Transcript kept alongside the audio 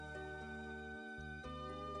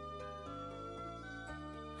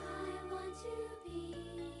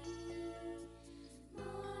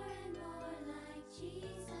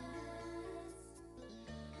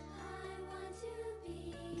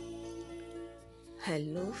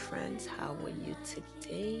Hello, friends. How are you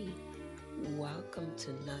today? Welcome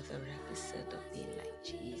to another episode of Being Like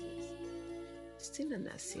Jesus. Still in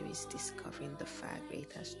our series Discovering the Far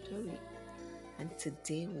Greater Story, and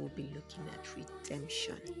today we'll be looking at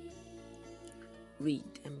redemption.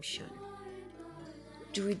 Redemption.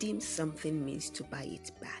 To redeem something means to buy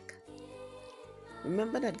it back.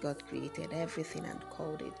 Remember that God created everything and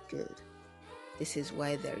called it good. This is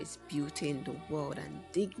why there is beauty in the world and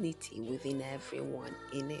dignity within everyone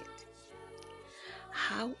in it.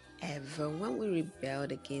 However, when we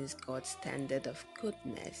rebelled against God's standard of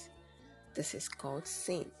goodness, this is called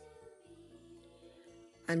sin.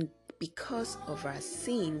 And because of our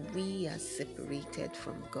sin, we are separated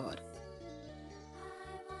from God.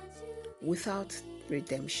 Without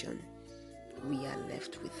redemption, we are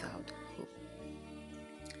left without hope.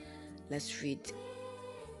 Let's read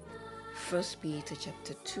 1 Peter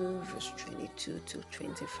chapter 2, verse 22 to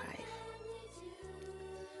 25.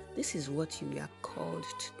 This is what you are called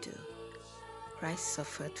to do. Christ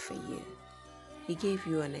suffered for you. He gave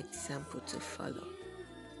you an example to follow.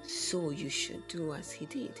 So you should do as he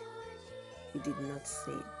did. He did not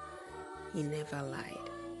sin. He never lied.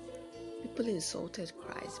 People insulted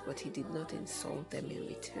Christ, but he did not insult them in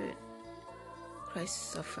return.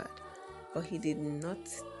 Christ suffered, but he did not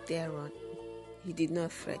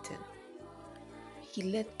threaten. He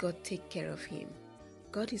let God take care of him.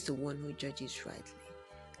 God is the one who judges rightly.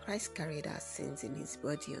 Christ carried our sins in his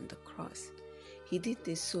body on the cross. He did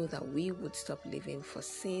this so that we would stop living for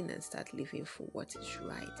sin and start living for what is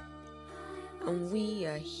right. And we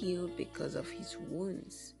are healed because of his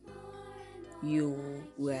wounds. You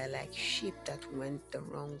were like sheep that went the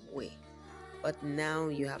wrong way, but now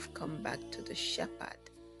you have come back to the shepherd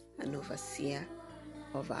and overseer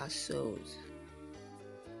of our souls.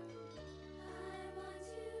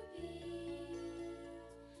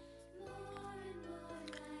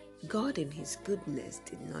 God in his goodness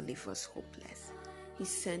did not leave us hopeless. He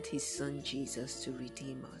sent his son Jesus to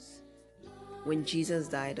redeem us. When Jesus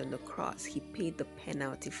died on the cross, he paid the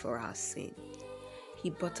penalty for our sin.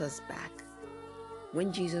 He bought us back.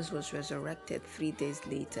 When Jesus was resurrected 3 days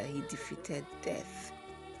later, he defeated death.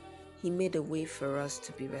 He made a way for us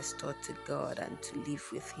to be restored to God and to live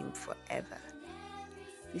with him forever.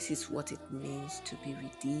 This is what it means to be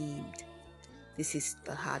redeemed. This is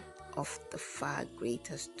the heart of the far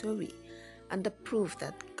greater story and the proof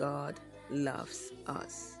that God loves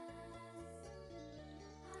us.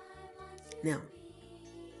 Now,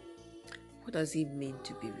 what does it mean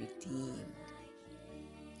to be redeemed?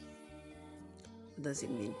 What does it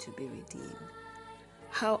mean to be redeemed?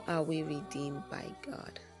 How are we redeemed by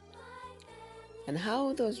God? And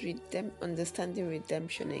how does understanding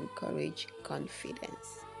redemption encourage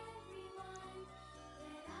confidence?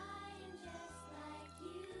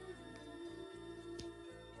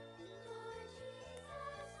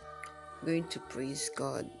 We're going to praise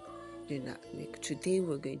God. Today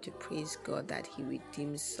we're going to praise God that he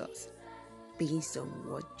redeems us based on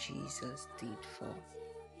what Jesus did for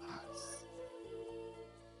us.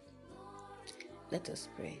 Let us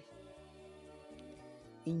pray.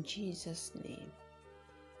 In Jesus' name,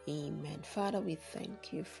 amen. Father, we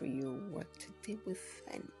thank you for your work today. We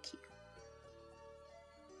thank you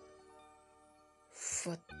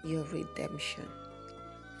for your redemption.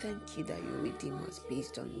 Thank you that you redeem us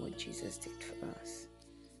based on what Jesus did for us.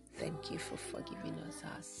 Thank you for forgiving us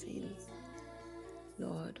our sins.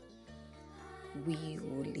 Lord, we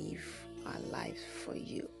will live our lives for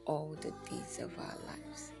you all the days of our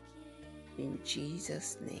lives. In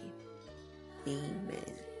Jesus' name,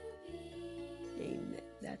 amen. Amen.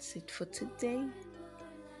 That's it for today.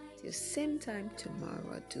 Till same time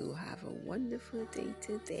tomorrow. Do have a wonderful day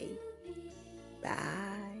today. Bye.